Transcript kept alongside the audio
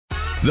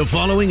The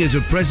following is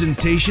a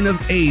presentation of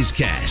A's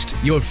Cast,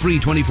 your free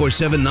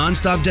 24/7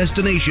 nonstop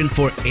destination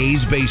for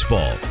A's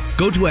baseball.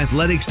 Go to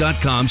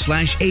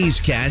athletics.com/A's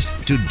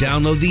Cast to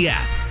download the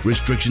app.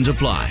 Restrictions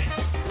apply.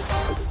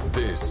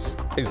 This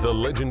is the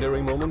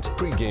Legendary Moments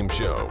pregame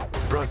show,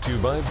 brought to you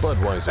by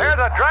Budweiser. There's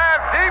a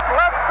drive deep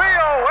left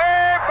field,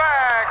 way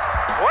back,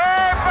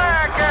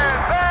 and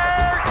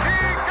there she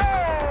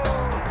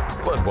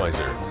goes.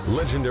 Budweiser,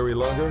 legendary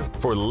lager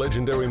for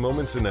legendary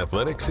moments in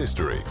athletics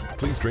history.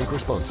 Please drink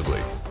responsibly.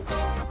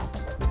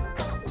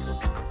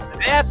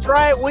 That's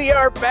right, we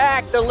are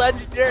back. The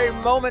Legendary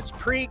Moments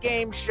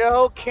pregame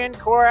show. Ken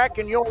Korach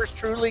and yours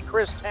truly,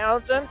 Chris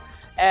Townsend,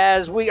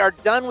 as we are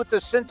done with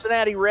the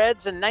Cincinnati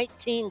Reds in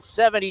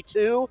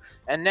 1972.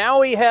 And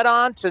now we head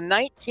on to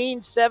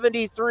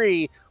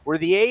 1973, where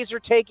the A's are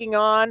taking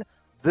on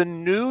the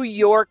New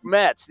York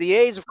Mets. The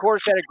A's, of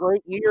course, had a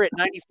great year at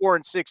 94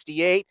 and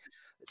 68.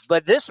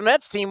 But this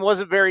Mets team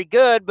wasn't very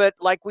good, but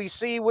like we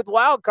see with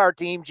wildcard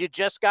teams, you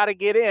just got to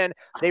get in.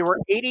 They were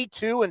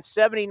 82 and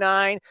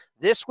 79.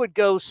 This would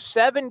go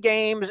 7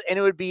 games, and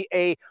it would be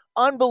a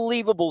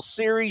unbelievable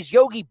series.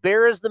 Yogi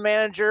Berra is the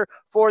manager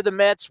for the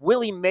Mets.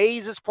 Willie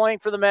Mays is playing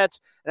for the Mets.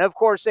 And, of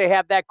course, they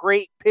have that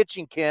great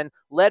pitching kin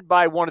led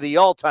by one of the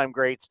all-time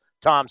greats,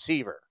 Tom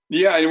Seaver.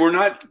 Yeah, and we're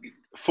not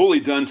fully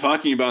done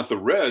talking about the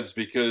Reds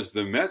because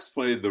the Mets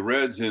played the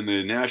Reds in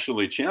the National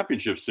League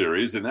Championship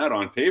Series, and that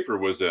on paper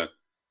was a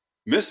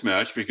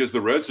mismatch because the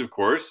Reds, of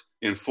course,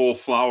 in full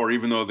flower,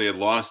 even though they had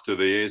lost to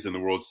the A's in the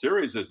World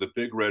Series as the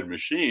Big Red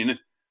Machine,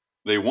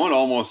 they won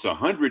almost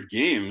 100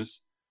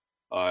 games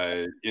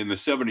in the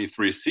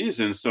 73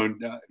 season. So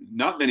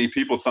not many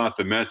people thought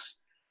the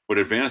Mets would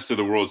advance to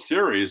the World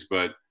Series.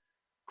 But,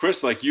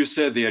 Chris, like you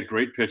said, they had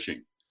great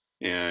pitching.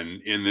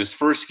 And in this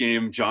first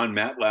game, John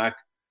Matlack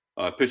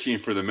pitching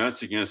for the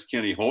Mets against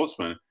Kenny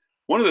Holtzman.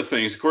 One of the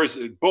things, of course,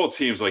 both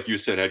teams, like you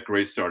said, had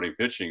great starting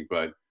pitching,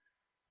 but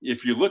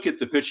if you look at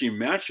the pitching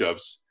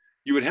matchups,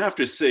 you would have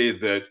to say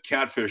that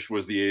Catfish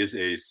was the A's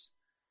ace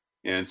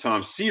and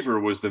Tom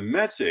Seaver was the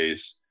Mets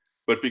ace.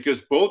 But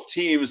because both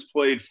teams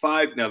played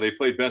 5, now they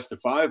played best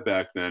of 5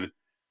 back then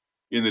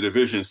in the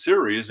division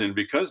series, and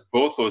because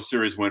both those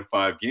series went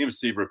 5 games,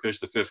 Seaver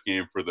pitched the 5th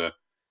game for the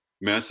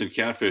Mets and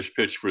Catfish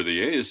pitched for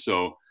the A's.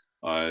 So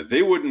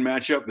they wouldn't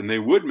match up, and they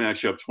would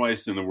match up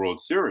twice in the World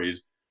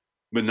Series,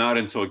 but not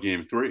until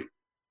Game 3.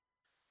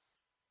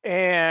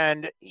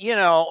 And, you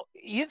know,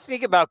 you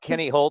think about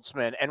Kenny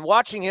Holtzman and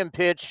watching him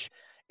pitch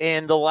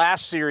in the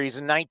last series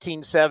in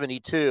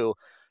 1972,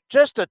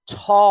 just a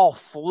tall,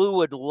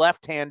 fluid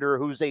left-hander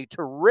who's a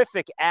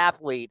terrific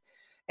athlete.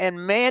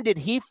 And, man, did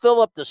he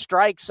fill up the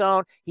strike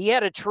zone. He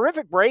had a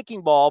terrific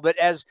breaking ball, but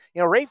as,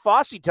 you know, Ray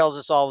Fosse tells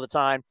us all the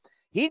time,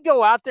 he'd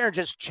go out there and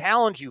just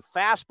challenge you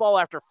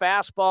fastball after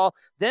fastball,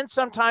 then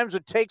sometimes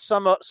would take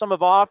some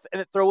of off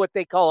and throw what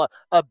they call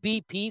a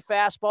BP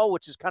fastball,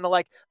 which is kind of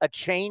like a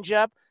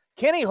changeup.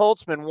 Kenny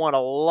Holtzman won a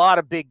lot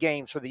of big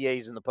games for the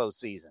A's in the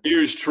postseason.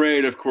 Huge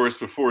trade, of course,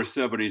 before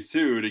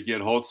 72 to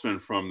get Holtzman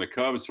from the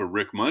Cubs for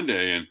Rick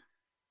Monday. And,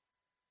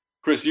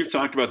 Chris, you've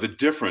talked about the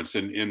difference,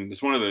 and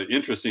it's one of the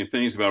interesting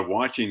things about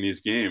watching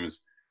these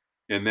games,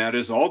 and that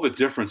is all the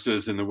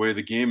differences in the way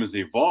the game has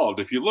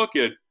evolved. If you look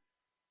at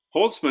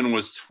Holtzman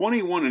was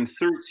 21 and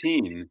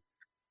 13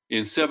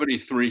 in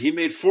 73. He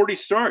made 40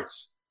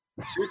 starts.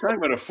 So you're talking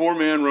about a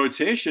 4-man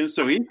rotation.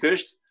 So he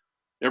pitched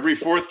every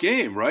 4th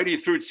game, right? He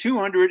threw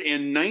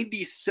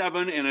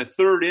 297 and a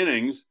third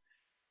innings,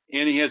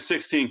 and he had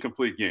 16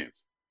 complete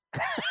games.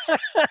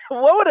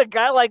 What would a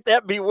guy like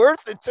that be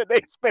worth in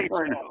today's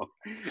baseball?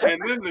 And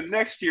then the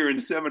next year in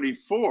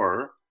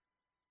 74,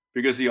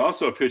 because he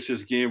also pitched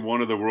his game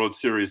 1 of the World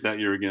Series that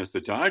year against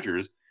the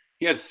Dodgers,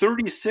 he had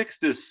 36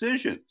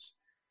 decisions.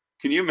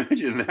 Can you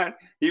imagine that?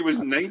 He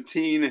was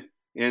 19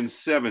 and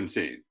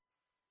 17.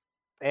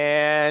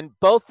 And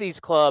both these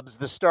clubs,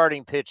 the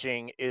starting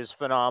pitching is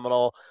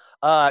phenomenal.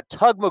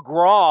 Tug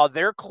McGraw,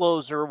 their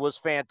closer, was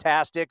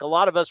fantastic. A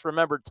lot of us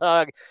remember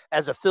Tug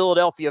as a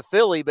Philadelphia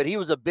Philly, but he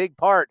was a big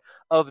part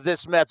of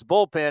this Mets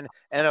bullpen.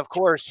 And, of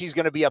course, he's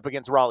going to be up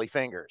against Raleigh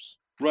Fingers.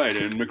 Right,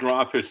 and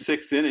McGraw pitched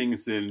 6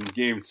 innings in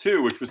Game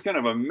 2, which was kind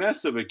of a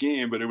mess of a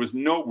game, but it was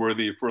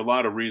noteworthy for a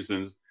lot of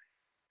reasons.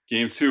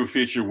 Game 2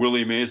 featured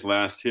Willie Mays'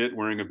 last hit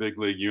wearing a big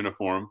league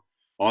uniform.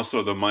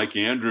 Also the Mike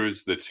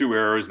Andrews, the 2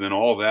 errors, and then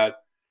all that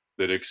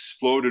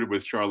exploded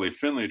with Charlie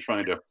Finley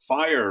trying to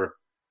fire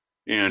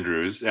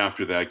Andrews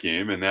after that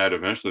game. And that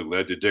eventually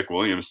led to Dick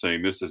Williams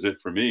saying, "This is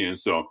it for me." And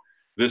so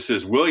this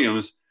is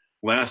Williams'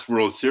 last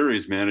World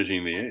Series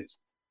managing the A's.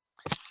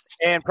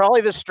 And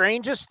probably the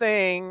strangest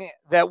thing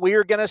that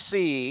we're going to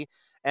see,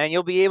 and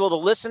you'll be able to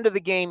listen to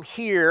the game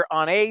here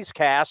on A's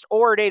Cast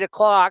or at 8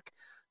 o'clock,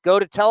 go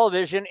to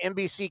television,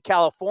 NBC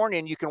California,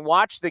 and you can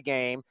watch the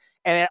game.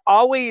 And it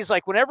always,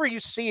 like, whenever you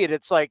see it,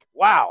 it's like,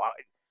 wow,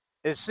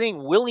 is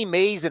seeing Willie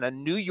Mays in a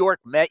New York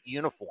Met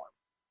uniform.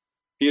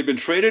 He had been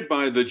traded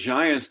by the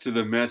Giants to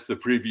the Mets the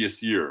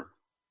previous year.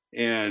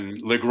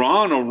 And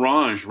Legrand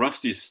Orange,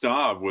 Rusty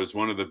Staub, was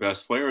one of the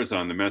best players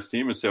on the Mets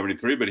team in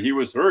 73, but he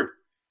was hurt.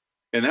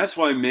 And that's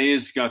why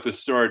Mays got the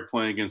start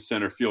playing against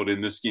center field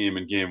in this game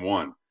in game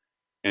one.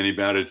 And he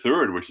batted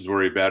third, which is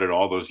where he batted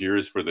all those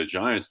years for the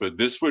Giants. But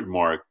this would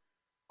mark,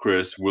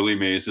 Chris, Willie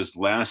Mays'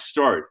 last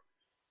start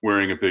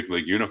wearing a big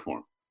league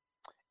uniform.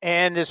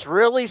 And this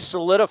really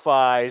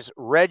solidifies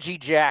Reggie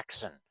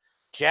Jackson.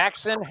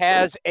 Jackson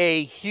has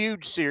a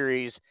huge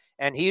series,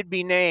 and he'd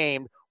be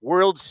named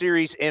World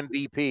Series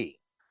MVP.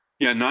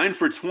 Yeah, 9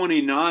 for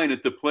 29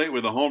 at the plate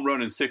with a home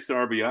run and 6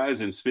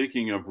 RBIs. And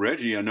speaking of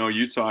Reggie, I know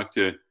you talked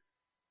to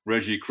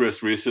Reggie,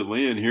 Chris,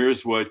 recently, and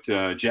here's what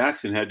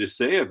Jackson had to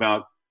say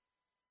about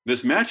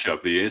this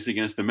matchup, the A's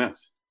against the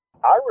Mets.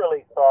 I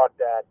really thought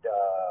that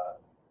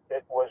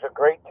it was a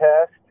great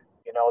test.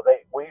 You know,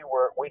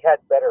 we had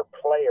better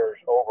players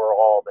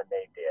overall than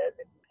they did.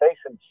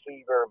 Facing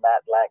Seaver,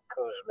 Matlack,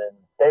 Kuzman,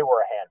 they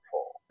were a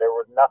handful. There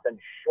was nothing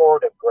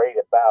short of great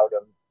about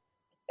them.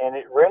 And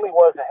it really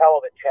was a hell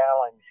of a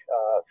challenge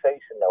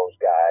facing those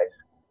guys.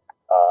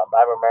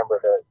 I remember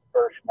the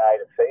first night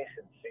of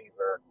facing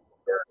Seaver.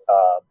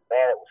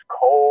 Man, it was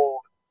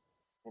cold.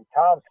 And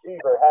Tom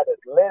Seaver had it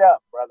lit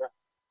up, brother.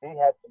 He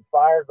had some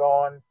fire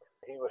going.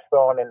 He was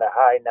throwing in the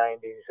high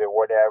 90s or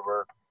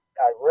whatever.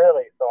 I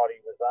really thought he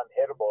was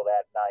unhittable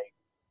that night.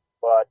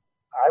 But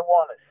I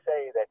want to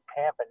say that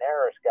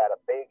Campaneris got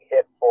a big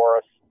hit for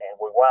us, and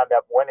we wound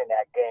up winning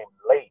that game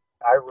late.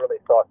 I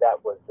really thought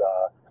that was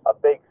a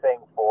big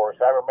thing for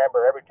us. I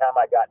remember every time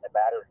I got in the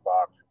batter's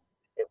box,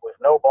 it was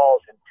no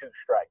balls and 2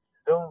 strikes.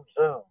 Zoom,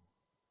 zoom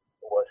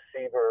was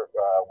Seaver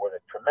with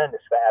a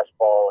tremendous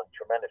fastball and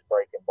tremendous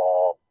breaking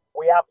ball.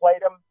 We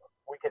outplayed him.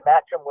 We could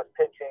match him with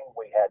pitching.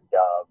 We had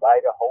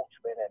Vida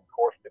Holtzman and, of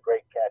course, the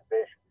great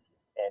Catfish.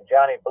 And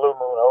Johnny Blue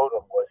Moon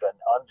Odom was an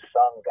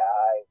unsung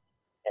guy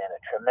and a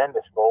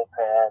tremendous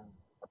bullpen.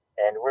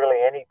 And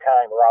really, any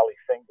time Raleigh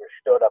Fingers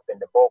stood up in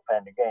the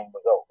bullpen, the game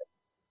was over.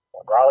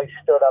 When Raleigh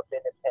stood up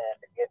in the pen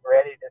to get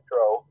ready to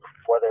throw,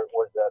 whether it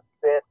was the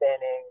 5th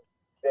inning,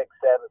 6th,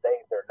 7th,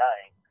 8th, or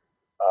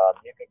 9th,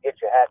 you could get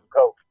your hat and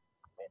coat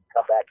and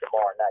come back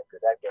tomorrow night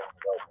because that game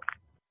was over.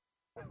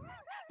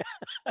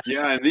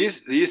 Yeah, and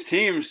these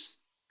teams,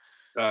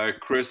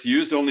 Chris,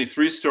 used only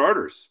 3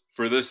 starters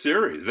for this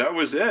series. That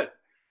was it.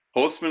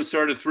 Holtzman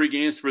started 3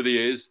 games for the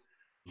A's.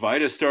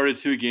 Vida started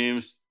 2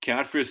 games.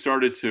 Catfish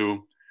started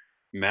 2.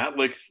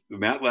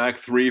 Matlack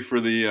 3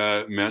 for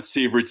the Mets.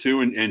 Seaver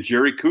 2, and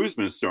Jerry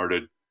Kuzman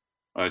started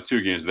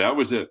 2 games. That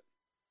was it.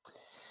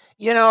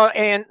 You know,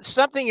 and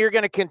something you're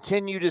going to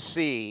continue to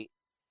see,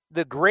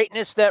 the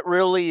greatness that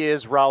really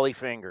is Raleigh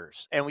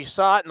Fingers. And we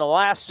saw it in the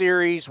last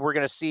series. We're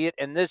going to see it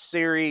in this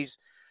series.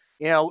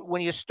 You know,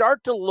 when you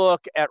start to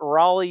look at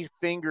Raleigh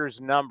Fingers'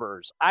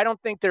 numbers, I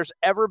don't think there's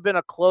ever been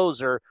a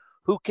closer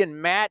who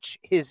can match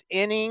his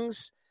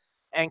innings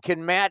and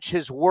can match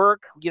his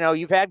work. You know,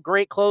 you've had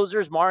great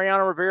closers,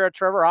 Mariano Rivera,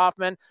 Trevor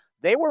Hoffman.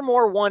 They were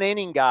more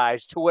one-inning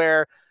guys to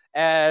where,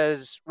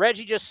 as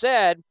Reggie just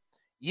said,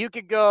 you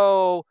could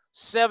go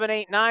 7,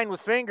 8, 9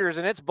 with Fingers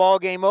and it's ball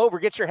game over.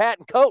 Get your hat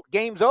and coat.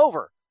 Game's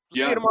over. See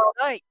you tomorrow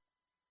night.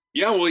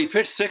 Yeah, well, he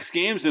pitched 6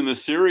 games in the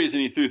series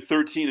and he threw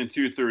 13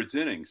 2/3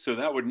 innings. So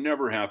that would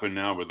never happen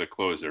now with a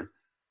closer.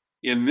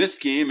 In this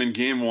game, in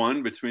game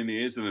 1 between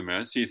the A's and the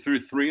Mets, he threw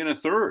 3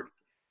 1/3.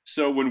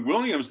 So when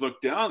Williams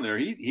looked down there,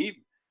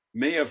 he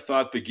may have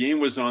thought the game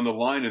was on the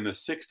line in the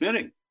 6th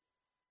inning,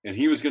 and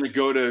he was going to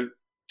go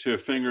to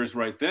Fingers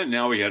right then.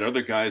 Now he had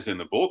other guys in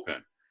the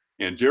bullpen,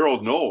 and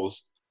Darryl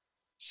Knowles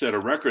set a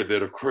record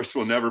that, of course,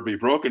 will never be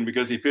broken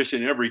because he pitched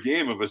in every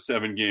game of a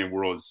 7-game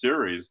World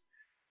Series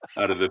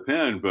out of the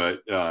pen.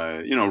 But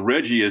you know,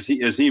 Reggie, as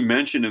he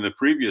mentioned in the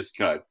previous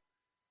cut,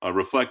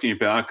 reflecting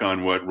back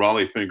on what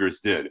Raleigh Fingers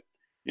did,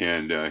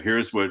 and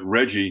here's what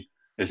Reggie,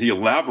 as he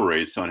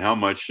elaborates on how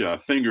much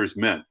Fingers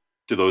meant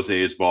to those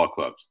A's ball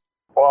clubs.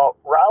 Well,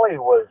 Raleigh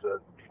was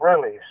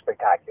really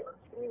spectacular.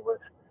 He was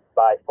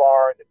by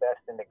far the best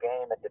in the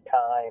game at the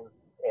time,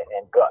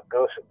 and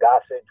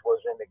Gossage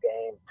was in the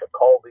game.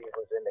 Colby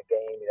was in the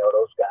game. You know,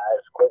 those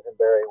guys.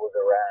 Quisenberry was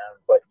around,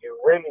 but you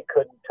really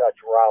couldn't touch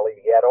Raleigh.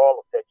 He had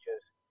all the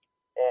pitches,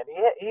 and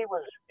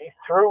he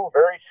threw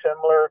very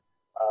similar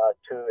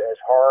to as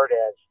hard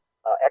as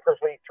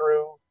Eckersley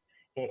threw.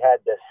 He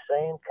had the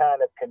same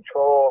kind of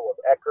control of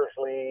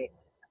Eckersley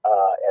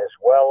as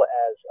well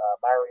as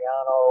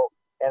Mariano.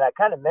 And I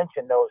kind of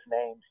mentioned those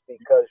names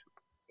because,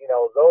 you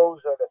know, those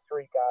are the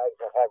 3 guys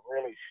that have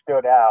really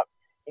stood out.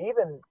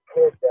 Even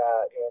kid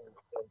in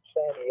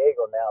San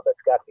Diego now that's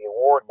got the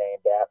award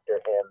named after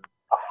him,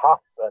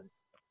 Hoffman,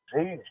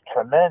 he's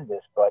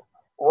tremendous. But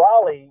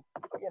Raleigh,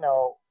 you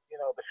know,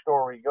 the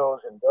story goes,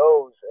 and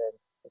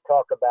you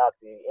talk about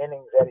the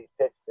innings that he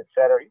pitched, et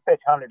cetera. He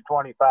pitched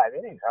 125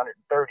 innings,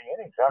 130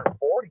 innings,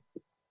 140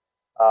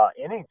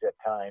 innings at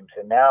times.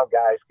 And now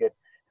guys get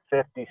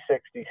 50,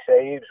 60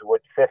 saves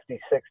with 50,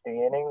 60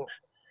 innings.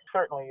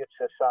 Certainly it's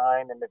a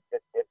sign, and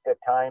at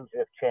times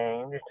have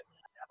changed.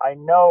 I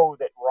know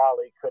that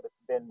Raleigh could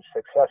have been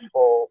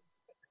successful,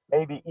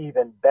 maybe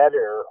even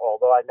better,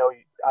 although I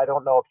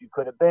don't know if you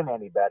could have been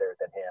any better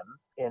than him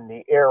in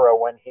the era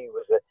when he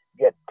was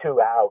get 2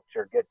 outs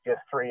or get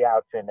just 3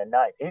 outs in the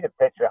ninth. He'd have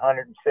pitched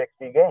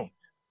 160 games,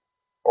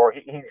 or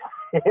he'd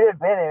have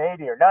been in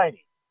 80 or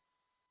 90.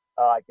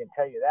 I can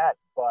tell you that.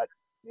 But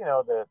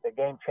the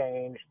game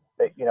changed.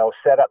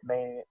 Setup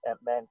men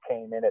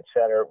came in, et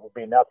cetera. It would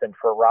be nothing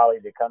for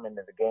Raleigh to come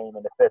into the game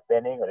in the 5th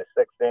inning or the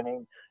 6th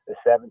inning, the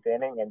 7th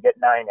inning, and get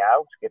 9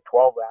 outs, get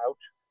 12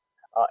 outs,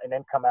 and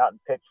then come out and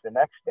pitch the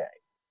next day.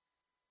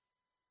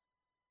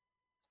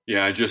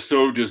 Yeah, just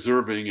so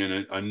deserving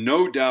and a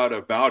no doubt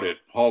about it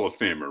Hall of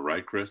Famer,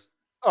 right, Chris?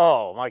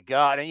 Oh, my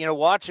God. And,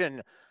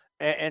 watching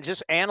and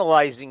just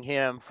analyzing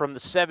him from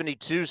the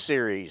 72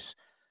 series,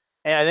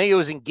 and I think it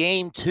was in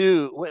game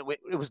 2.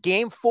 It was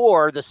game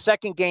 4, the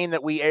second game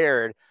that we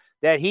aired,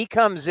 that he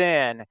comes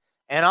in,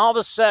 and all of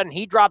a sudden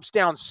he drops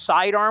down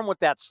sidearm with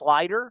that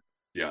slider.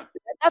 Yeah.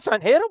 That's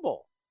unhittable.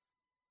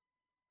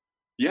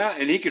 Yeah,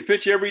 and he could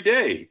pitch every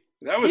day.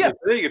 That was the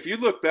thing. If you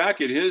look back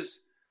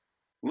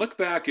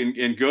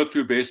and go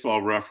through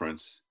Baseball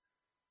Reference,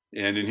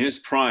 and in his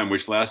prime,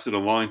 which lasted a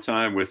long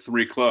time with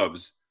 3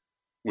 clubs,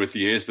 with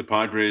the A's, the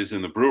Padres,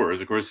 and the Brewers.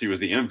 Of course, he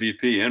was the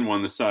MVP and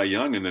won the Cy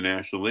Young in the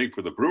National League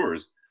for the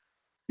Brewers.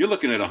 You're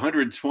looking at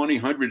 120,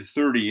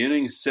 130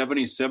 innings,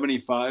 70,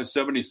 75,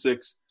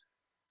 76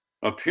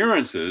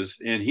 appearances,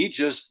 and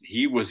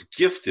he was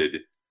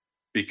gifted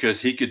because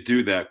he could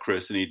do that,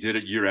 Chris, and he did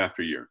it year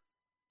after year.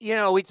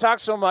 We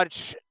talked so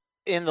much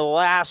in the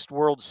last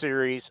World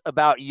Series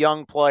about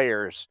young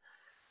players.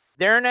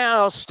 They're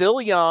now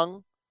still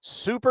young,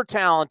 super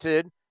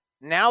talented.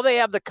 Now they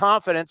have the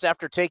confidence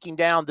after taking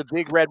down the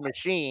Big Red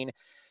Machine.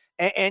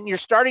 And you're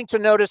starting to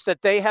notice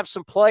that they have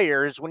some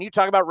players. When you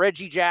talk about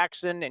Reggie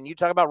Jackson and you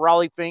talk about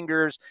Raleigh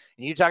Fingers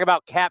and you talk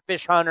about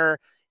Catfish Hunter,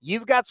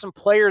 you've got some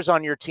players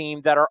on your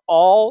team that are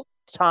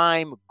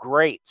all-time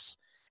greats.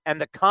 And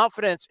the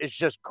confidence is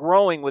just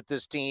growing with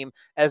this team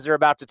as they're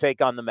about to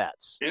take on the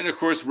Mets. And, of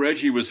course,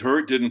 Reggie was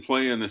hurt, didn't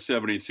play in the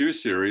 72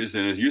 series.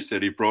 And as you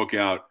said, he broke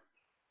out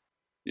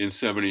in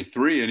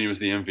 73, and he was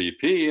the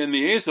MVP. And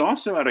the A's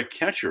also had a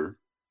catcher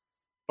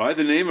by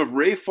the name of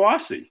Ray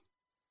Fosse,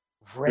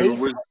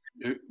 who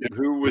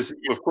was,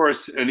 of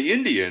course, an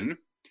Indian,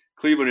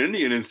 Cleveland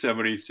Indian in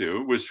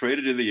 72, was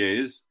traded to the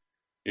A's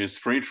in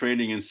spring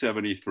training in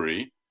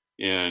 73.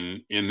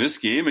 And in this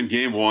game, in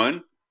game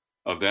 1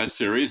 of that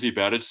series, he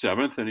batted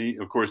 7th, and he,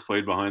 of course,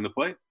 played behind the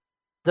plate.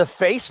 The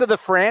face of the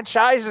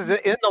franchise is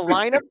in the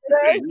lineup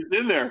today? He's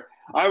in there.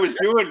 I was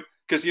doing,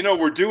 because,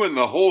 we're doing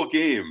the whole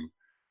game.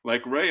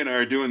 Like Ray and I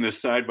are doing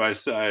this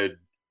side-by-side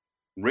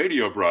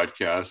radio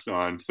broadcast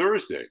on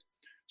Thursday.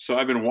 So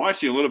I've been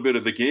watching a little bit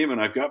of the game,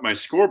 and I've got my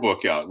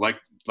scorebook out, like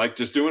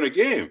just doing a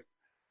game,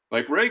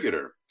 like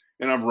regular.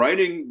 And I'm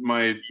writing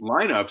my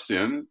lineups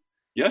in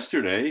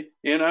yesterday,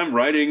 and I'm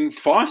writing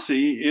Fosse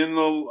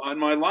on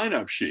my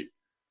lineup sheet,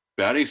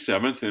 batting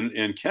 7th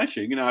and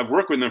catching. I've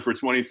worked with him for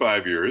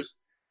 25 years,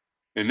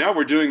 and now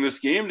we're doing this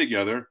game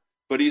together,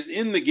 but he's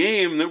in the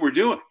game that we're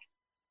doing.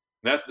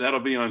 That'll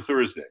be on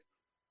Thursday.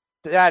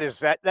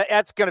 That's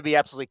going to be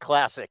absolutely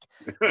classic.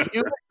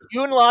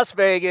 You in Las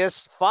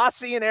Vegas,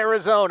 Fosse in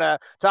Arizona,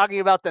 talking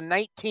about the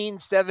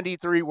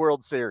 1973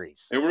 World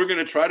Series. And we're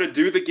going to try to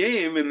do the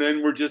game, and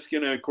then we're just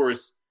going to, of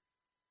course,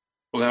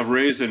 we'll have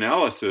Ray's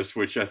analysis,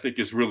 which I think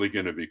is really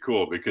going to be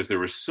cool because there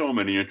were so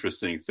many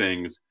interesting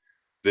things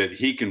that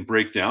he can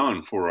break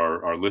down for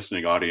our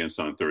listening audience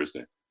on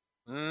Thursday.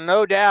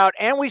 No doubt.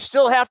 And we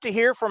still have to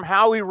hear from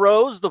Howie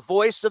Rose, the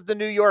voice of the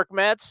New York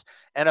Mets,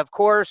 and, of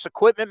course,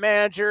 equipment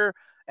manager.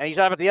 And you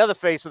talk about the other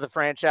face of the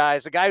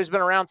franchise, a guy who's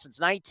been around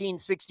since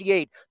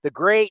 1968, the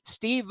great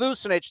Steve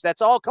Vucinich.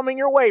 That's all coming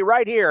your way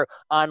right here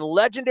on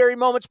Legendary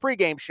Moments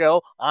pregame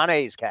show on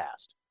A's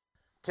Cast.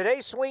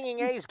 Today's Swinging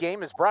A's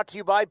game is brought to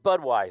you by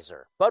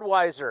Budweiser.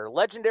 Budweiser,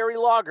 legendary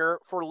lager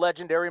for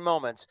legendary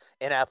moments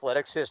in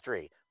athletics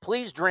history.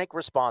 Please drink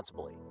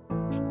responsibly.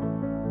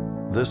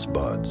 This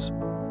Bud's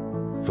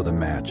for the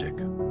Magic,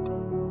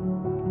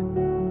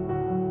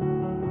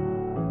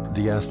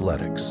 the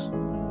Athletics,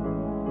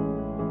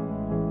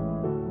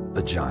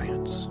 the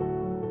Giants.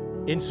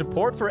 In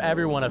support for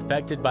everyone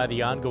affected by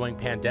the ongoing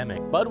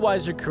pandemic,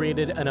 Budweiser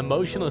created an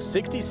emotional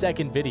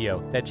 60-second video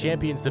that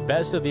champions the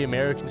best of the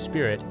American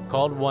spirit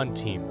called One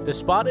Team. The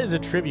spot is a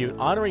tribute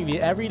honoring the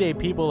everyday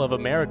people of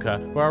America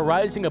who are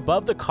rising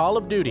above the call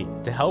of duty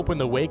to help in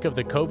the wake of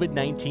the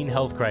COVID-19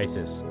 health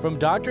crisis. From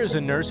doctors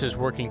and nurses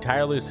working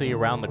tirelessly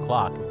around the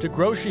clock to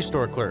grocery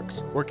store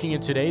clerks working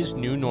in today's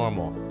new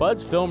normal,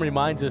 Bud's film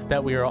reminds us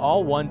that we are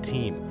all one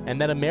team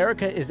and that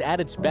America is at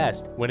its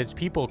best when its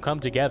people come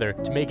together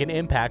to make an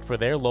impact for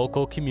their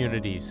local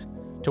communities.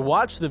 To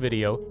watch the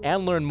video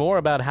and learn more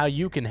about how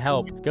you can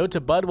help, go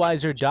to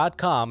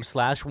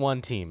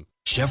budweiser.com/oneteam.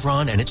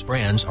 Chevron and its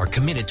brands are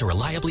committed to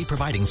reliably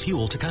providing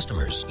fuel to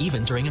customers,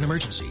 even during an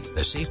emergency.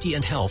 The safety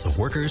and health of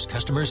workers,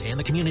 customers, and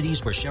the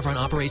communities where Chevron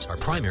operates are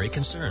primary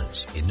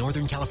concerns. In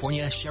Northern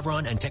California,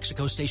 Chevron and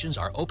Texaco stations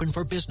are open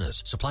for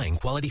business, supplying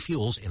quality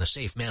fuels in a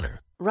safe manner.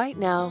 Right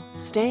now,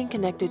 staying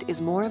connected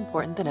is more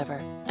important than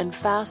ever, and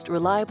fast,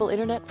 reliable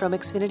internet from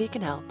Xfinity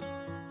can help.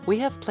 We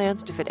have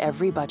plans to fit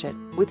every budget,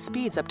 with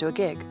speeds up to a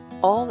gig.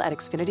 all at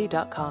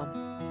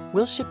Xfinity.com.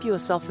 We'll ship you a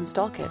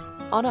self-install kit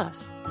on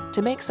us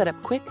to make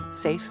setup quick,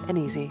 safe, and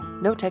easy.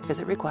 No tech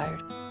visit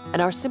required.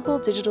 And our simple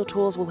digital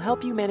tools will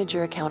help you manage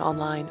your account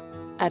online.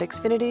 At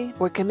Xfinity,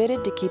 we're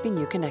committed to keeping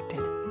you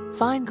connected.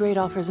 Find great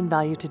offers and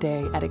value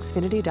today at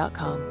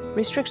Xfinity.com.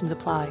 Restrictions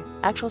apply.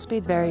 Actual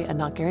speeds vary and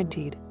not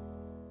guaranteed.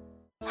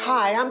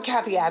 Hi, I'm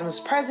Kathy Adams,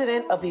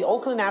 president of the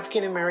Oakland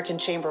African American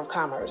Chamber of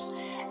Commerce.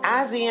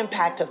 As the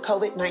impact of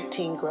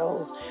COVID-19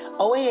 grows,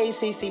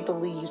 OAACC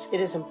believes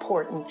it is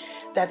important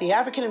that the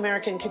African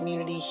American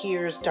community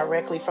hears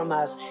directly from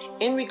us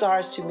in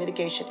regards to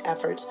mitigation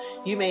efforts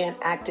you may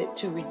enact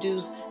to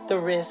reduce the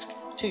risk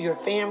to your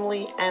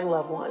family and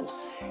loved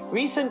ones.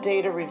 Recent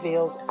data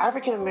reveals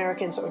African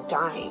Americans are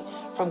dying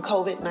from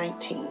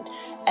COVID-19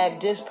 at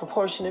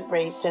disproportionate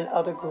rates than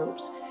other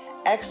groups.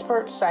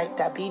 Experts cite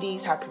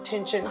diabetes,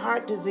 hypertension,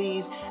 heart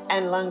disease,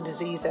 and lung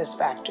disease as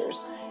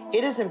factors.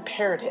 It is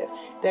imperative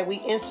that we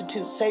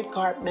institute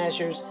safeguard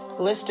measures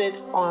listed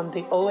on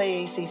the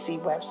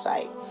OAACC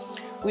website.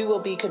 We will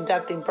be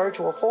conducting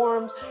virtual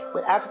forums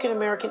with African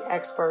American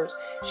experts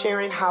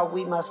sharing how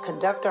we must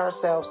conduct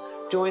ourselves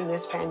during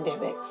this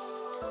pandemic.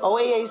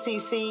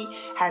 OAACC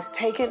has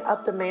taken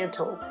up the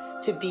mantle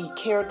to be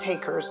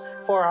caretakers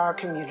for our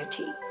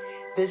community.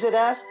 Visit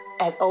us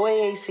at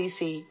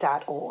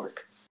oaacc.org.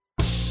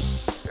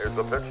 Here's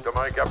the pitch to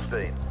Mike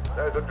Epstein.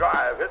 There's a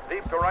drive, hit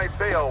deep to right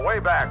field, way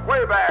back,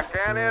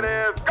 and it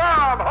is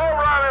gone! Home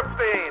run,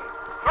 Epstein!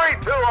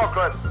 3-2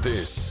 Oakland.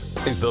 This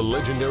is the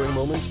Legendary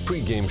Moments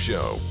pregame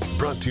show,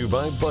 brought to you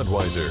by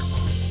Budweiser.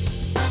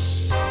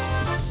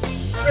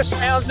 Chris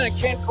Townsend and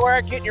Ken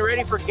Korak getting you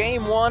ready for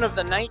Game 1 of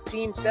the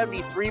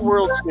 1973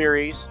 World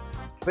Series.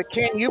 But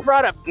Ken, you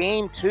brought up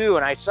Game 2,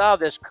 and I saw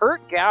this.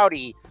 Curt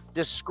Gowdy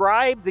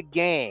described the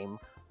game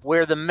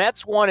where the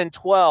Mets won in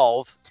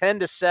 12,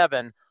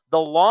 10-7, the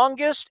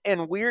longest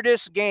and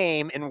weirdest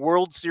game in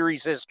World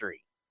Series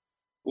history.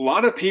 A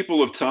lot of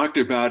people have talked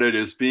about it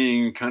as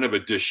being kind of a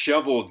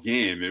disheveled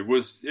game. It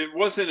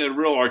wasn't a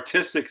real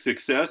artistic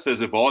success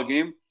as a ball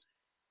game.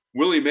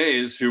 Willie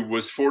Mays, who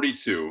was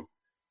 42,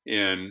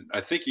 and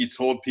I think he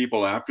told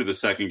people after the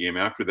second game,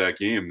 after that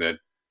game, that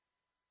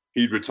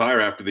he'd retire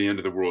after the end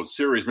of the World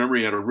Series. Remember,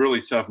 he had a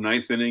really tough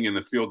ninth inning in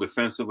the field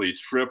defensively. He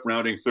tripped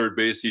rounding third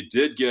base. He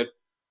did get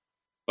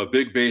a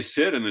big base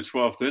hit in the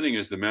 12th inning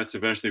as the Mets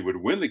eventually would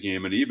win the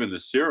game and even the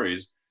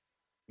series.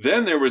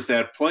 Then there was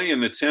that play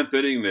in the 10th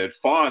inning that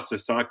Foss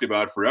has talked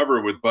about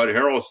forever with Bud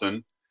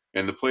Harrelson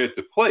and the play at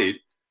the plate.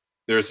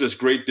 There's this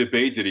great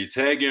debate. Did he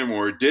tag him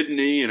or didn't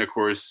he? And, of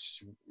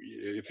course,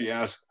 if you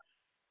ask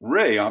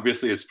Ray,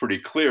 obviously it's pretty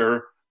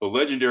clear. The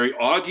legendary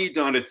Augie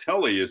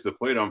Donatelli is the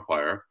plate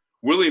umpire.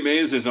 Willie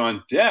Mays is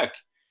on deck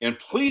and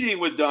pleading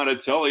with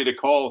Donatelli to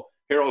call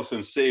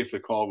Harrelson safe. The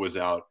call was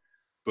out.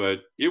 But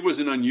it was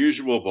an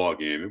unusual ball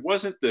game. It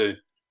wasn't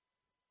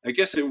I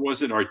guess it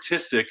wasn't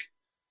artistic,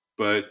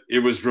 but it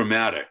was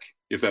dramatic,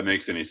 if that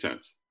makes any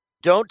sense.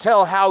 Don't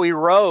tell Howie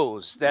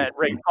Rose that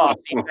Ray Fosse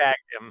tagged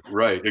him.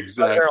 Right,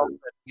 exactly.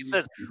 He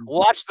says,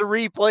 watch the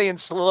replay in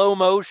slow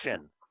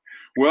motion.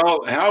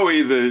 Well,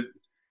 Howie, the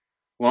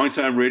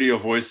longtime radio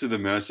voice of the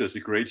Mets, does a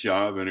great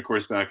job. And, of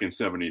course, back in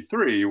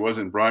 73, he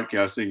wasn't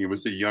broadcasting. He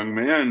was a young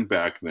man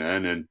back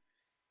then. And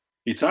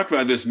he talked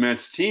about this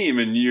Mets team,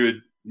 and you had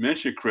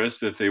mentioned, Chris,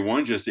 that they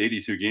won just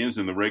 82 games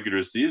in the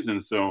regular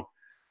season. So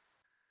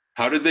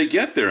how did they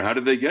get there? How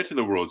did they get to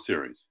the World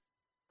Series?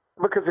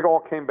 Because it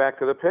all came back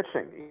to the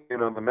pitching. You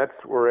know, the Mets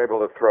were able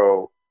to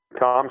throw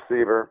Tom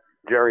Seaver,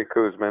 Jerry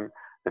Koosman,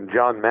 and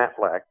John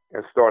Matlack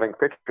as starting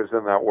pitchers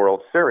in that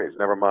World Series.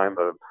 Never mind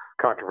the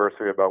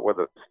controversy about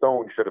whether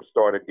Stone should have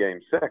started Game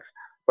 6.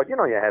 But, you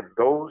know, you had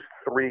those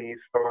three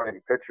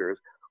starting pitchers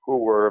who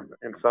were,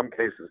 in some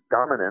cases,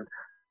 dominant.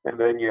 And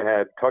then you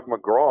had Tug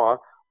McGraw,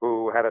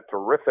 who had a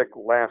terrific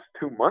last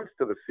 2 months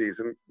to the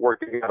season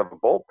working out of the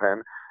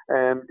bullpen,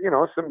 and, you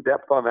know, some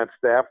depth on that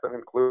staff that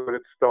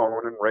included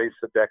Stone and Ray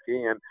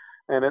Sadecki,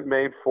 and it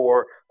made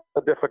for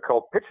a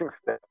difficult pitching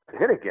staff to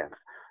hit against.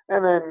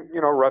 And then, you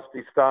know,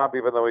 Rusty Staub,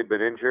 even though he'd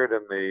been injured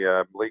in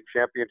the League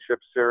Championship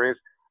Series,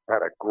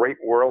 had a great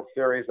World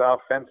Series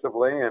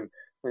offensively, and,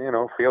 you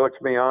know, Felix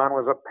Millan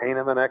was a pain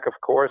in the neck, of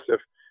course, if,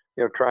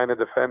 you know, trying to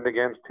defend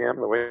against him,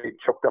 the way he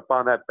choked up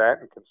on that bat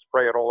and can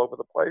spray it all over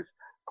the place.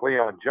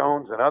 Cleon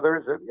Jones and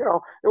others, and, you know,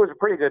 it was a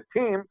pretty good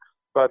team,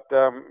 but,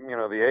 you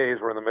know, the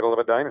A's were in the middle of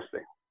a dynasty.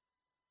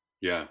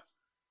 Yeah,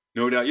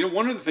 no doubt. You know,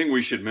 one other thing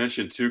we should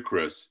mention too,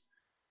 Chris,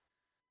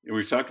 and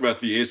we've talked about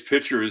the A's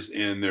pitchers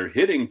and their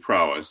hitting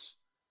prowess.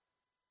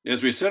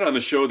 As we said on the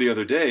show the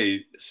other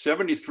day,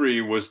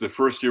 73 was the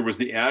first year, was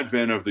the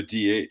advent of the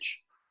DH.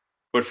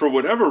 But for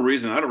whatever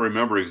reason, I don't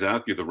remember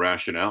exactly the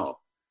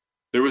rationale,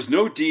 there was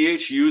no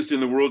DH used in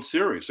the World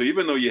Series. So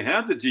even though you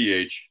had the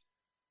DH,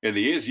 and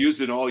the A's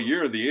used it all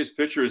year, the A's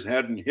pitchers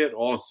hadn't hit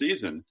all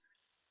season.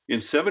 In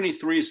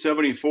 73,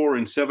 74,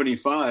 and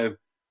 75,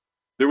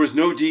 there was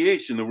no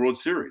DH in the World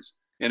Series.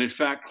 And in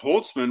fact,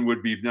 Holtzman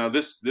would be, now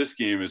this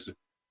game is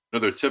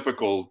another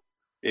typical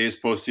A's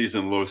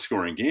postseason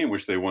low-scoring game,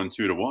 which they won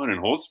 2-1,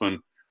 and Holtzman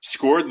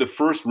scored the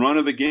first run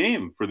of the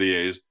game for the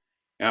A's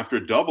after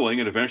doubling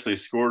and eventually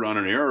scored on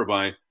an error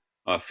by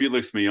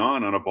Felix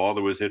Millan on a ball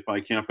that was hit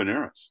by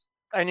Campaneris.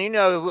 And, you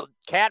know,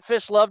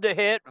 Catfish loved to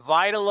hit,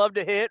 Vida loved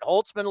to hit,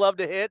 Holtzman loved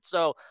to hit.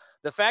 So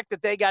the fact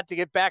that they got to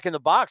get back in the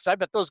box, I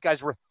bet those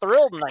guys were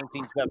thrilled in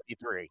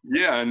 1973.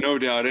 Yeah, no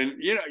doubt. And,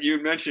 you know,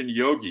 you mentioned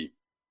Yogi.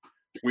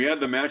 We had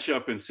the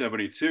matchup in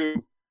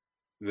 72,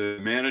 the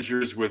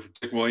managers with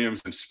Dick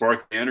Williams and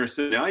Spark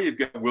Anderson. Now you've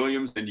got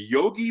Williams and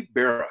Yogi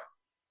Berra.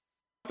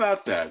 How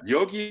about that?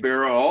 Yogi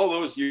Berra, all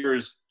those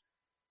years,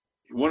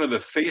 one of the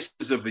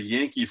faces of the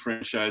Yankee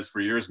franchise for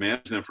years,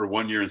 managed them for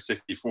 1 year in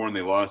 64, and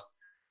they lost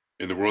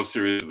in the World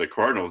Series of the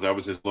Cardinals. That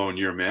was his lone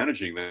year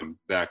managing them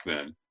back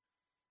then.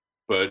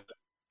 But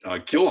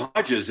Gil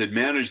Hodges had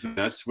managed the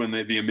Mets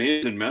the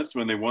amazing Mets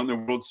when they won the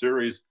World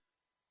Series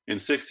in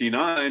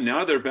 69.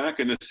 Now they're back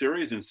in the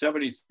series in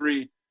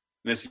 73.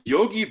 And it's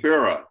Yogi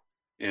Berra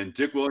and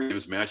Dick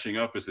Williams matching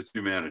up as the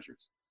two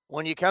managers.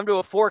 When you come to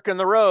a fork in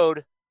the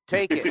road,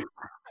 take it.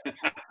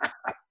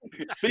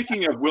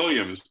 Speaking of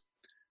Williams,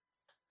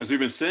 as we've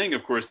been saying,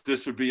 of course,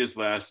 this would be his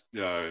last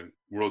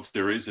World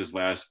Series, his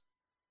last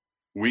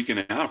week and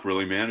a half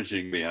really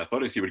managing the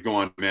Athletics. He would go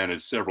on to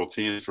manage several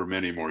teams for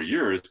many more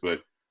years. But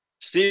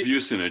Steve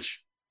Vucinich,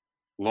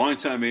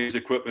 longtime A's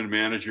equipment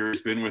manager, has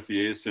been with the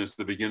A's since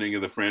the beginning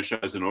of the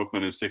franchise in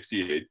Oakland in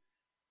 68.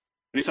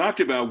 And he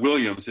talked about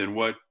Williams and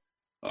what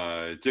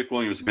Dick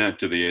Williams meant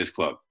to the A's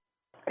club.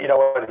 You know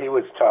what? He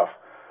was tough,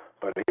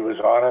 but he was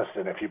honest.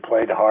 And if you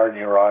played hard and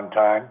you were on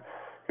time,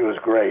 he was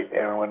great.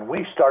 And when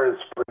we started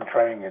spring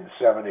training in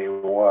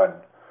 71,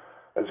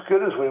 as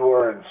good as we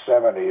were in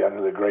 70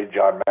 under the great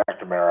John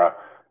McNamara,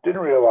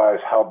 didn't realize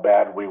how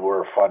bad we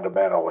were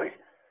fundamentally.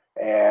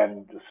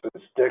 And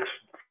since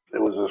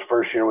it was his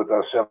first year with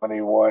us,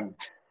 71,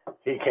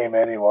 he came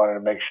in, he wanted to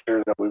make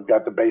sure that we've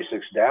got the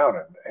basics down.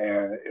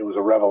 And it was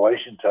a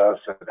revelation to us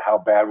how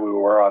bad we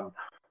were on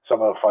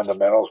some of the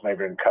fundamentals,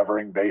 maybe in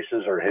covering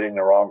bases or hitting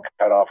the wrong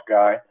cutoff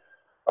guy.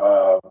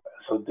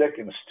 So Dick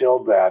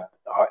instilled that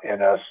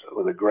in us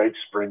with a great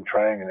spring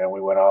training, and then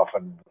we went off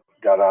and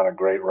got on a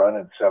great run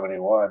in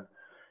 71.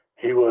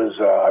 He was,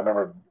 I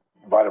remember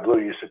Vida Blue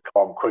used to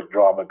call him Quick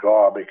Draw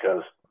McGaw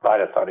because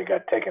Vida thought he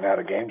got taken out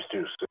of games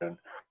too soon.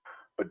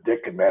 But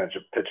Dick could manage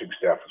a pitching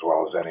staff as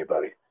well as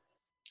anybody.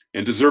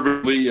 And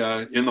deservedly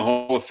in the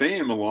Hall of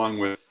Fame, along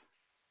with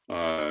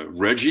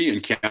Reggie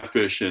and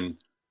Catfish and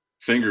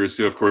Fingers,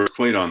 who, of course,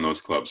 played on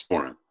those clubs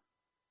for him.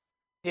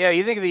 Yeah,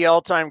 you think of the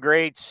all-time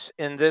greats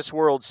in this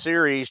World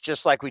Series,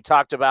 just like we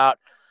talked about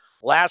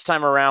last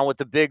time around with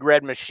the Big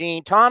Red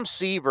Machine. Tom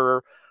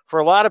Seaver,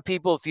 for a lot of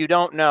people, if you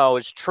don't know,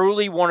 is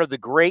truly one of the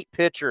great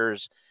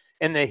pitchers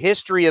in the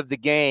history of the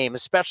game,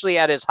 especially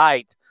at his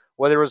height,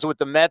 whether it was with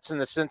the Mets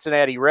and the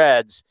Cincinnati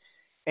Reds.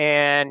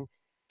 And,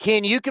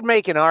 Ken, you could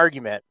make an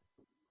argument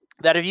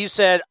that if you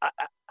said,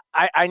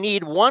 I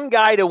need one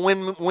guy to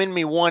win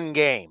me one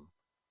game,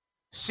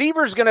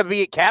 Seaver's going to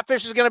be,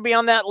 Catfish is going to be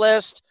on that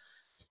list.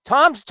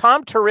 Tom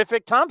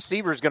Terrific, Tom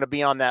Seaver's going to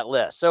be on that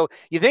list. So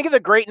you think of the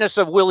greatness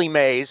of Willie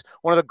Mays,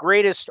 one of the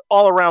greatest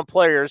all-around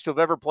players to have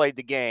ever played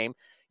the game.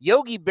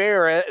 Yogi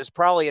Berra is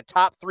probably a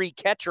top 3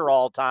 catcher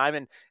all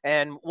time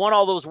and won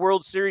all those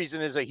World Series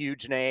and is a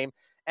huge name.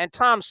 And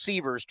Tom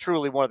Seaver is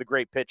truly one of the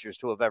great pitchers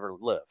to have ever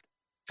lived.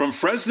 From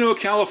Fresno,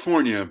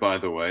 California, by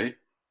the way.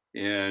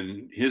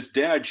 And his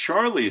dad,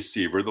 Charlie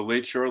Seaver, the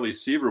late Charlie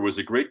Seaver, was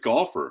a great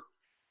golfer,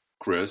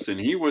 Chris, and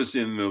he was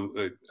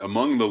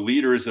among the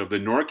leaders of the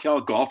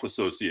NorCal Golf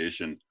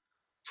Association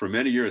for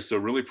many years, so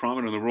really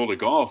prominent in the world of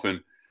golf.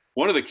 And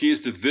one of the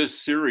keys to this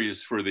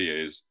series for the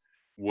A's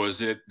was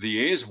that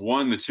the A's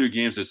won the 2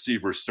 games that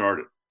Seaver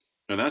started.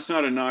 Now, that's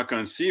not a knock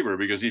on Seaver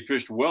because he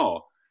pitched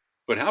well,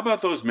 but how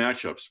about those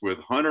matchups with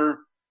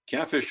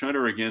Catfish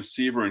Hunter against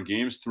Seaver in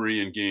games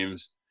 3 and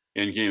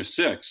game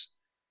 6?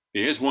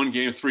 The A's won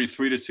game 3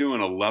 3-2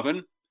 and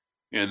 11,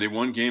 and they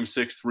won game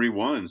 6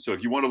 3-1. So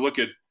if you want to look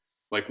at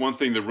like one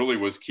thing that really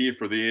was key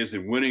for the A's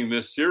in winning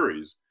this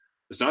series,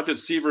 it's not that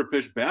Seaver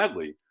pitched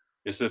badly.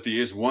 It's that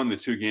the A's won the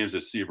 2 games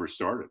that Seaver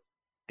started.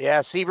 Yeah,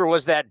 Seaver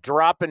was that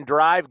drop and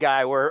drive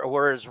guy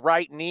where his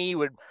right knee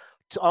would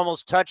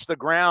almost touch the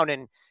ground.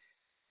 And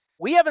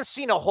we haven't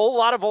seen a whole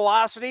lot of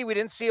velocity. We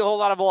didn't see a whole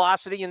lot of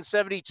velocity in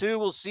 72.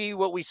 We'll see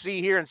what we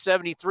see here in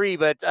 73.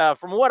 But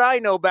from what I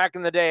know back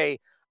in the day,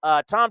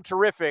 Tom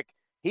Terrific,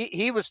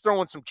 he was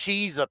throwing some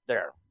cheese up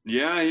there.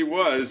 Yeah, he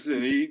was,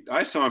 and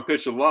I saw him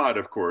pitch a lot,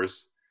 of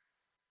course.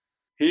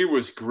 He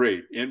was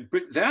great.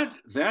 But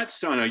that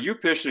style, now you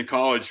pitched in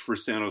college for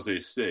San Jose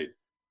State.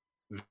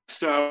 That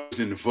style was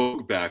in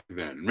vogue back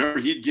then. Remember,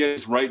 he'd get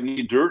his right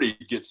knee dirty,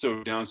 he'd get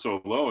down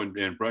so low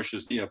and brush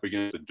his knee up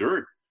against the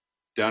dirt,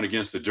 down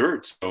against the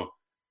dirt. So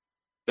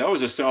that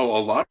was a style a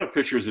lot of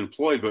pitchers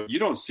employed, but you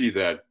don't see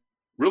that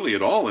really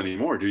at all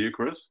anymore, do you,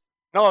 Chris?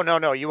 No.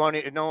 You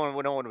won't. No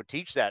one would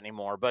teach that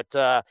anymore. But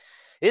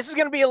this is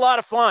going to be a lot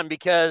of fun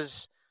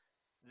because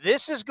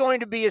this is going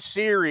to be a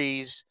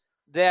series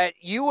that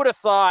you would have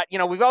thought. You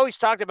know, we've always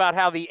talked about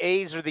how the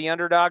A's are the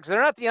underdogs.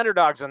 They're not the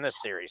underdogs in this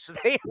series.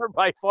 They are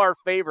by far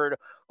favored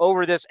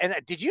over this. And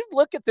did you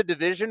look at the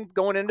division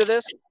going into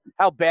this?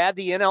 how bad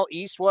the NL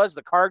East was,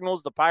 the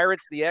Cardinals, the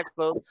Pirates, the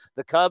Expos,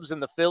 the Cubs,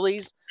 and the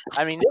Phillies.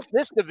 I mean,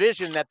 this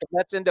division that the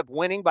Mets end up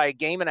winning by a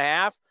game and a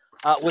half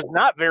was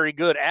not very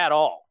good at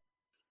all.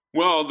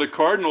 Well, the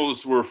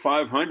Cardinals were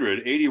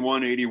 500,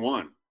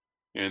 81-81,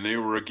 and they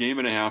were a game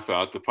and a half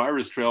out. The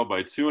Pirates trailed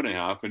by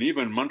 2.5, and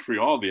even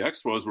Montreal, the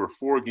Expos, were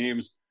 4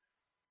 games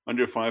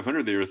under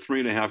 500. They were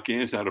 3.5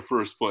 games out of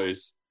first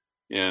place.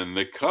 And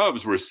the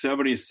Cubs were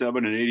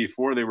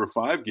 77-84. They were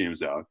 5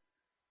 games out.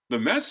 The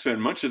Mets spent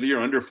much of the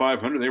year under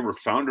 500. They were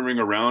floundering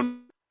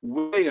around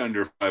way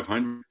under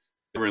 500.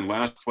 They were in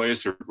last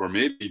place, or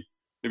maybe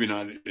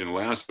not in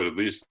last, but at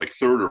least like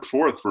 3rd or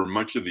 4th for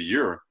much of the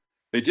year.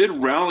 They did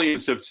rally in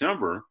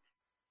September.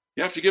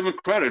 You have to give them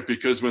credit,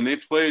 because when they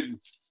played,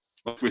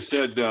 like we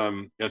said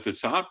at the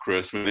top,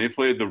 Chris, when they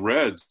played the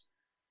Reds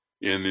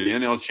in the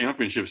NL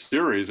Championship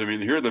Series, I mean,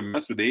 here are the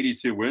Mets with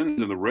 82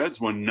 wins, and the Reds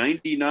won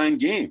 99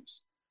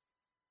 games,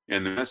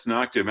 and the Mets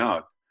knocked him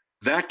out.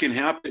 That can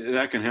happen.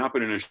 That can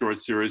happen in a short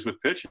series with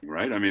pitching,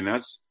 right? I mean,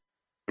 that's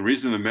the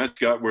reason the Mets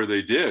got where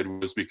they did,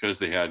 was because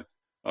they had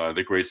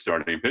the great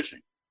starting pitching.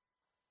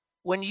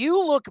 When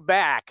you look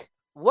back,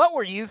 what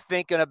were you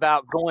thinking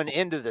about going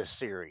into this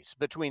series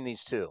between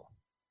these two?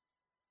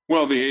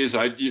 Well, the A's,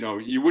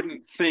 you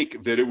wouldn't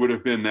think that it would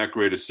have been that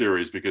great a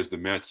series, because the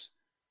Mets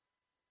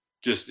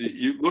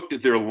you looked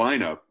at their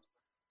lineup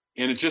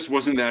and it just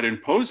wasn't that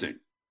imposing.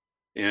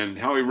 And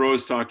Howie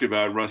Rose talked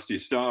about Rusty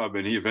Staub,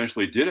 and he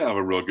eventually did have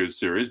a real good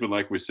series. But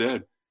like we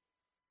said,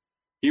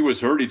 he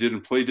was hurt. He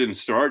didn't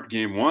start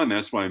game 1.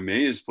 That's why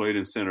Mays played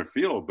in center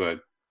field. But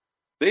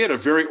they had a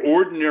very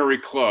ordinary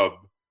club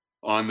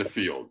on the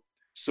field.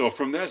 So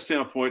from that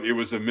standpoint, it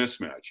was a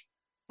mismatch.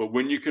 But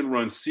when you can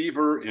run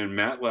Seaver and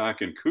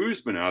Matlack and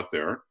Koosman out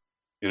there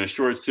in a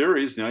short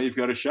series, now you've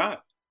got a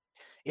shot.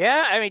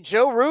 Yeah, I mean,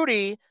 Joe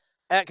Rudi,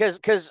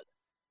 because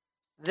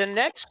the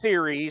next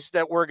series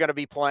that we're going to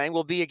be playing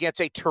will be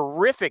against a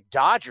terrific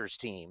Dodgers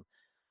team.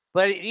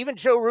 But even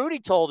Joe Rudi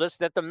told us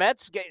that the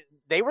Mets,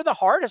 they were the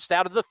hardest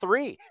out of the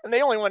 3, and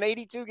they only won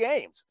 82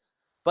 games.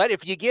 But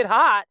if you get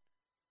hot,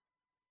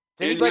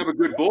 and you have a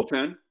good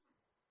bullpen.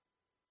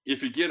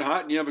 If you get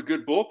hot and you have a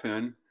good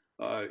bullpen,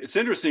 it's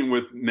interesting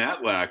with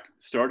Matlack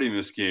starting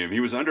this game. He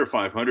was under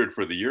 500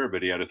 for the year,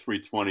 but he had a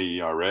 3.20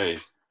 ERA.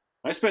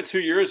 I spent 2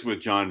 years with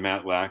John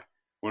Matlack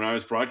when I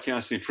was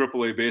broadcasting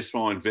AAA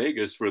baseball in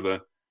Vegas for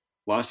the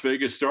Las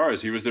Vegas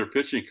Stars. He was their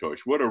pitching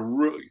coach. What a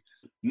really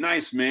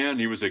nice man.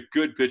 He was a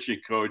good pitching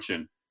coach,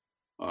 and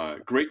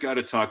great guy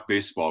to talk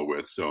baseball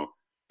with. So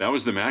that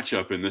was the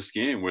matchup in this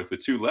game with the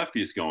 2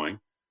 lefties going,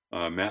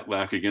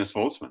 Matlack against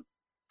Holtzman.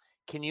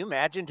 Can you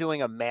imagine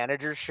doing a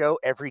manager show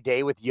every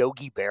day with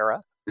Yogi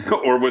Berra?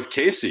 Or with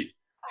Casey,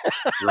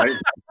 right?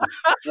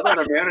 Not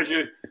a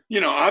manager.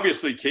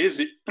 Obviously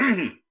Casey,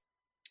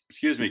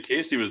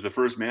 Casey was the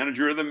first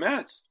manager of the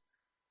Mets.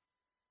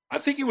 I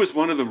think it was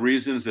one of the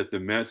reasons that the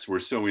Mets were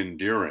so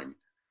endearing.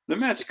 The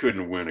Mets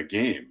couldn't win a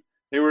game.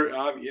 They were,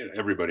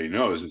 everybody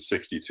knows, at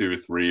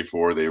 62, 3,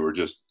 4, they were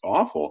just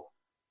awful.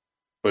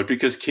 But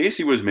because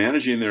Casey was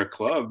managing their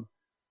club,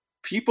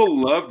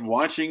 people loved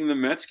watching the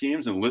Mets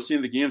games and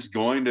listening to the games,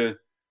 going to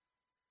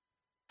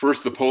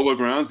first the Polo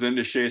Grounds, then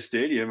to Shea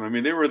Stadium. I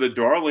mean, they were the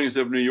darlings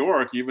of New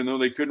York, even though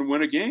they couldn't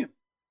win a game.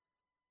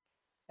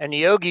 And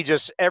Yogi,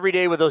 just every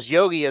day with those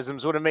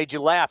Yogi-isms, would have made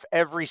you laugh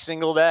every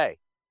single day.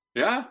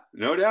 Yeah,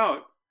 no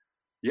doubt.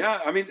 Yeah,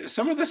 I mean,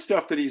 some of the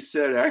stuff that he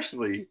said,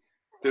 actually,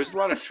 there's a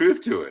lot of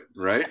truth to it,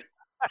 right?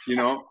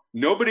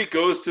 Nobody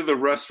goes to the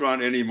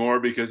restaurant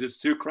anymore because it's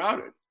too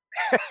crowded.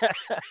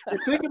 You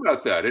think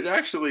about that.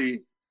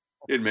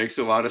 It makes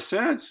a lot of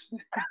sense.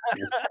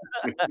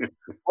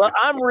 Well,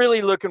 I'm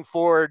really looking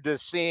forward to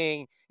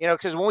seeing,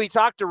 because when we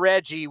talked to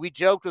Reggie, we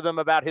joked with him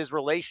about his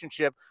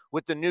relationship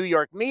with the New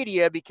York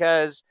media,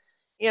 because,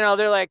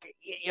 they're like,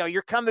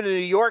 you're coming to New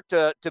York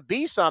to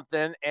be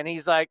something. And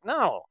he's like,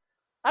 no,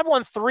 I've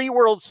won 3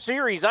 World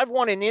Series. I've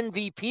won an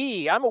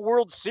MVP. I'm a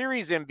World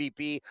Series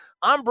MVP.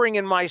 I'm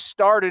bringing my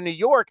star to New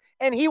York.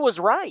 And he was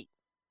right.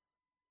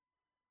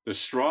 The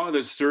straw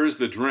that stirs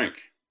the drink.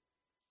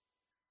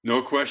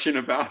 No question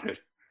about it.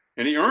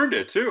 And he earned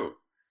it too.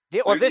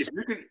 Yeah, well,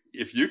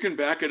 if you can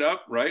back it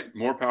up, right,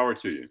 more power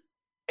to you.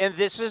 And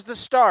this is the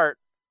start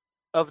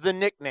of the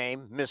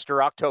nickname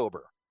Mr.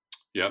 October.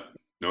 Yep,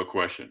 no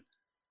question.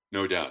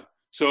 No doubt.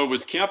 So it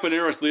was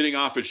Campaneris leading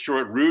off at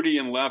short, Rudi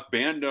in left,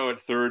 Bando at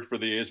third for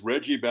the A's,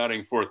 Reggie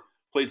batting fourth,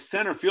 played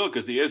center field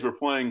because the A's were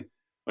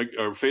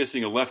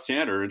facing a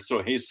left-hander. And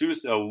so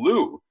Jesus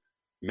Alou,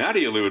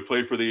 Matty Alou had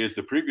played for the A's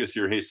the previous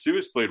year.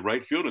 Jesus played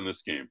right field in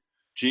this game.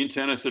 Gene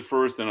Tennis at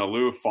first, then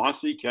Alou,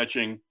 Fosse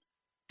catching,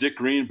 Dick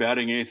Green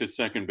batting eighth at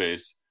second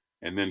base,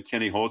 and then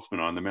Kenny Holtzman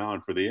on the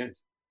mound for the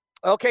A's.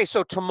 Okay,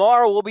 so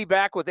tomorrow we'll be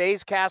back with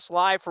A's Cast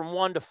Live from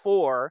 1 to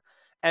 4.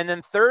 And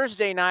then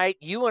Thursday night,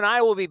 you and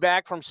I will be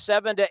back from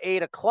 7 to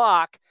 8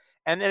 o'clock.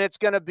 And then it's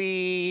going to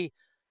be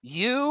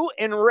you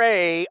and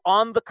Ray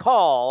on the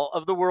call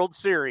of the World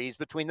Series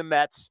between the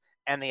Mets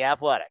and the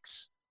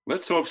Athletics.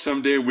 Let's hope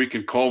someday we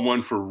can call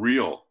one for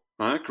real.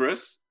 Huh,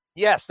 Chris?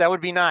 Yes, that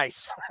would be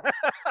nice.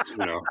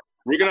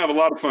 We're going to have a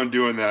lot of fun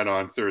doing that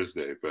on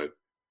Thursday. But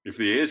if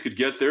the A's could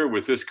get there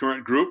with this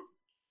current group,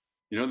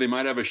 they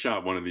might have a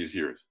shot one of these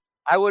years.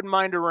 I wouldn't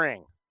mind a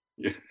ring.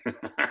 Yeah.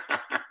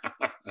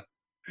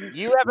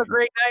 You have a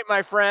great night,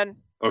 my friend.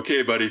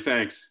 Okay, buddy.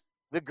 Thanks.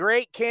 The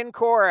great Ken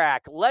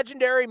Korach,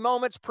 Legendary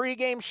Moments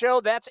pregame show.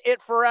 That's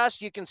it for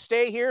us. You can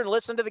stay here and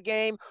listen to the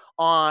game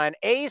on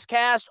A's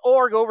Cast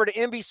or go over to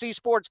NBC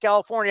Sports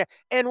California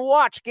and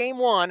watch Game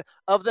 1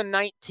 of the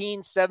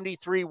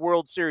 1973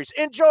 World Series.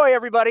 Enjoy,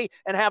 everybody,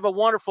 and have a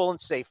wonderful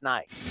and safe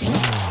night.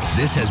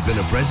 This has been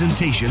a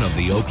presentation of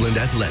the Oakland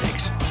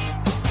Athletics.